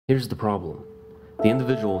Here's the problem. The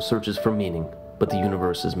individual searches for meaning, but the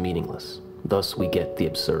universe is meaningless. Thus, we get the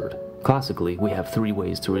absurd. Classically, we have three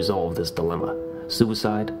ways to resolve this dilemma: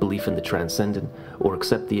 suicide, belief in the transcendent, or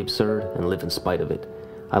accept the absurd and live in spite of it.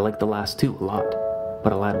 I like the last two a lot,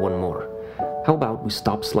 but I'll add one more. How about we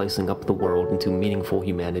stop slicing up the world into meaningful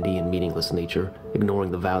humanity and meaningless nature,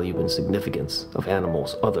 ignoring the value and significance of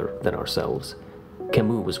animals other than ourselves?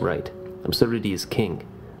 Camus was right. Absurdity is king,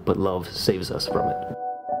 but love saves us from it.